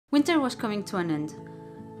Winter was coming to an end,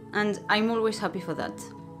 and I'm always happy for that,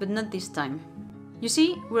 but not this time. You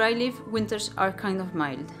see, where I live, winters are kind of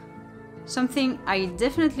mild. Something I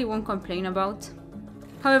definitely won't complain about.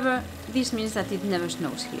 However, this means that it never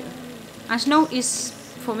snows here. And snow is,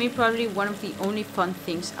 for me, probably one of the only fun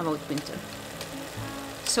things about winter.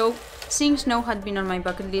 So, seeing snow had been on my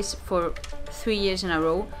bucket list for 3 years in a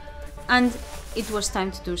row, and it was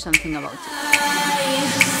time to do something about it.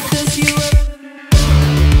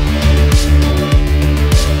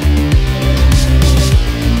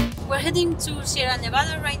 We're heading to Sierra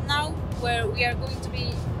Nevada right now, where we are going to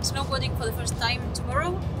be snowboarding for the first time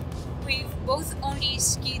tomorrow. We've both only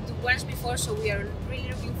skied once before, so we are really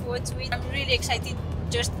looking forward to it. I'm really excited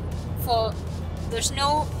just for the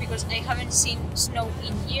snow, because I haven't seen snow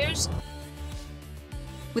in years.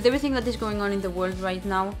 With everything that is going on in the world right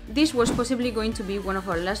now, this was possibly going to be one of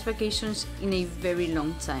our last vacations in a very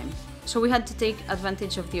long time. So we had to take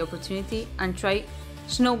advantage of the opportunity and try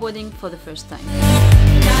snowboarding for the first time.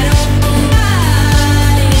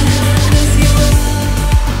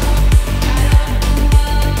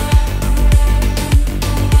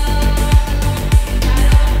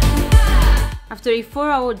 After a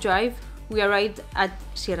 4-hour drive, we arrived at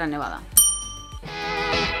Sierra Nevada.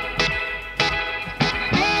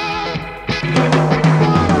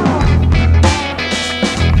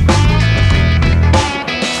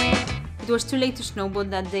 It was too late to snowboard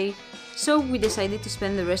that day, so we decided to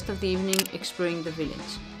spend the rest of the evening exploring the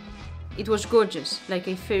village. It was gorgeous, like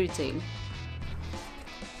a fairy tale.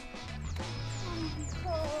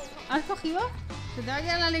 ¿Has cogido? Se te va a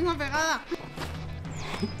quedar la lengua pegada.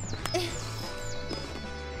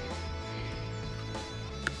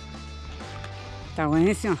 Está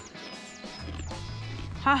buenísimo.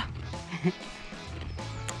 ¡Ah!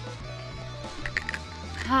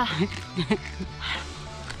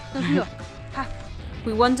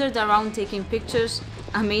 We wandered around taking pictures,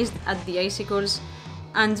 amazed at the icicles,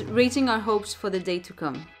 and raising our hopes for the day to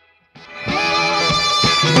come.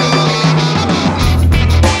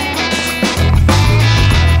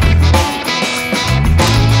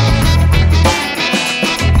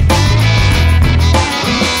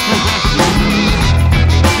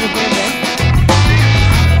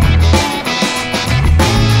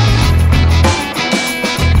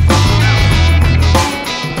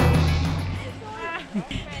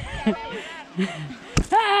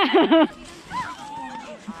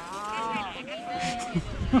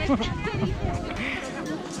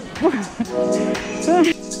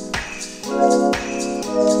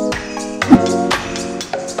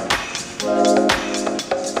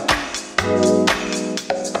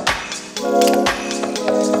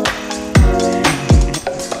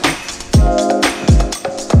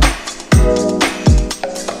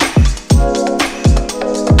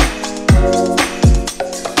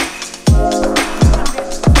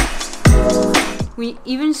 We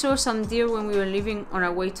even saw some deer when we were leaving on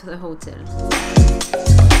our way to the hotel.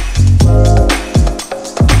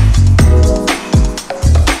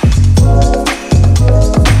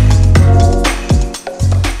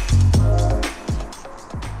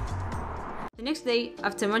 The next day,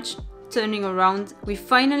 after much turning around, we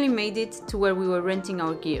finally made it to where we were renting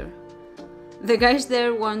our gear. The guys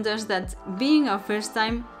there warned us that, being our first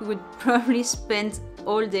time, we would probably spend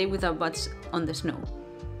all day with our butts on the snow.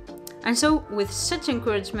 And so, with such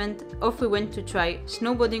encouragement, off we went to try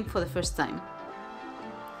snowboarding for the first time.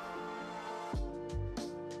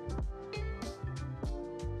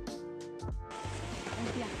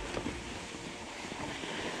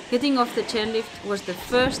 Getting off the chairlift was the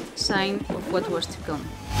first sign of what was to come.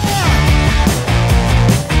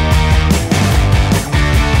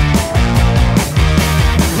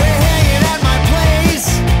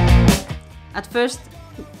 At first,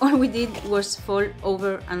 all we did was fall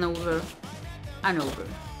over and over and over.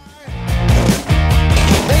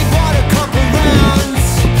 They bought a couple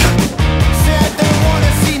rounds, said they want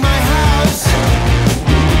to see my house.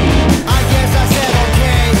 I guess I said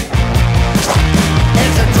okay.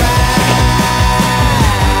 It's a drag,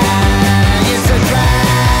 it's a drag.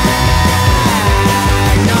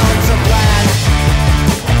 No, it's a blast.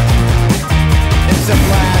 It's a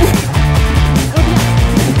blast.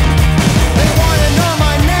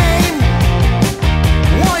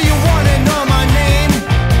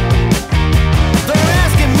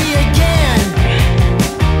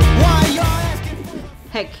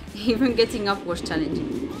 Heck, even getting up was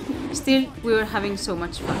challenging. Still, we were having so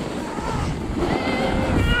much fun.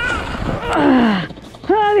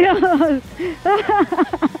 Adiós.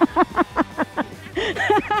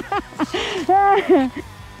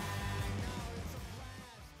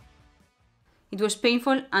 It was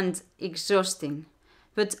painful and exhausting,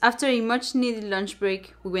 but after a much needed lunch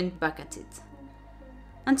break, we went back at it.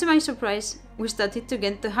 And to my surprise, we started to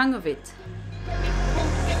get the hang of it.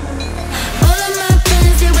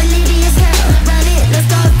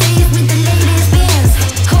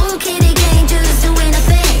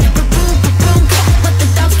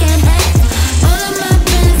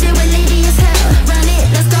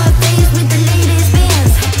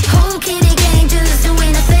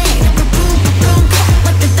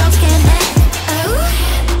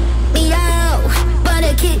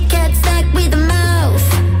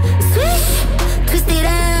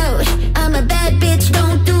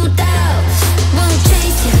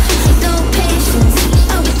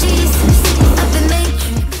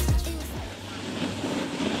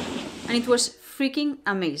 And it was freaking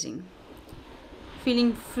amazing.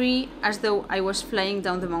 Feeling free as though I was flying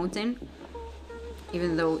down the mountain,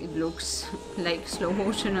 even though it looks like slow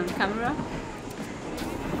motion on camera.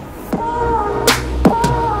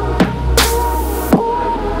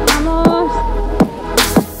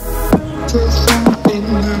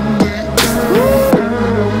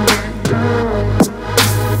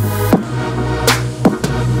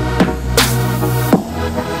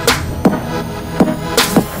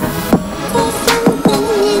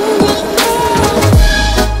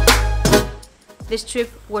 This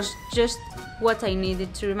trip was just what I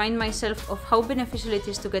needed to remind myself of how beneficial it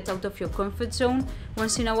is to get out of your comfort zone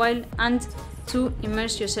once in a while and to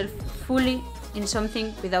immerse yourself fully in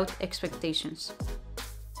something without expectations.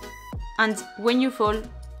 And when you fall,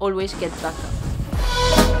 always get back up.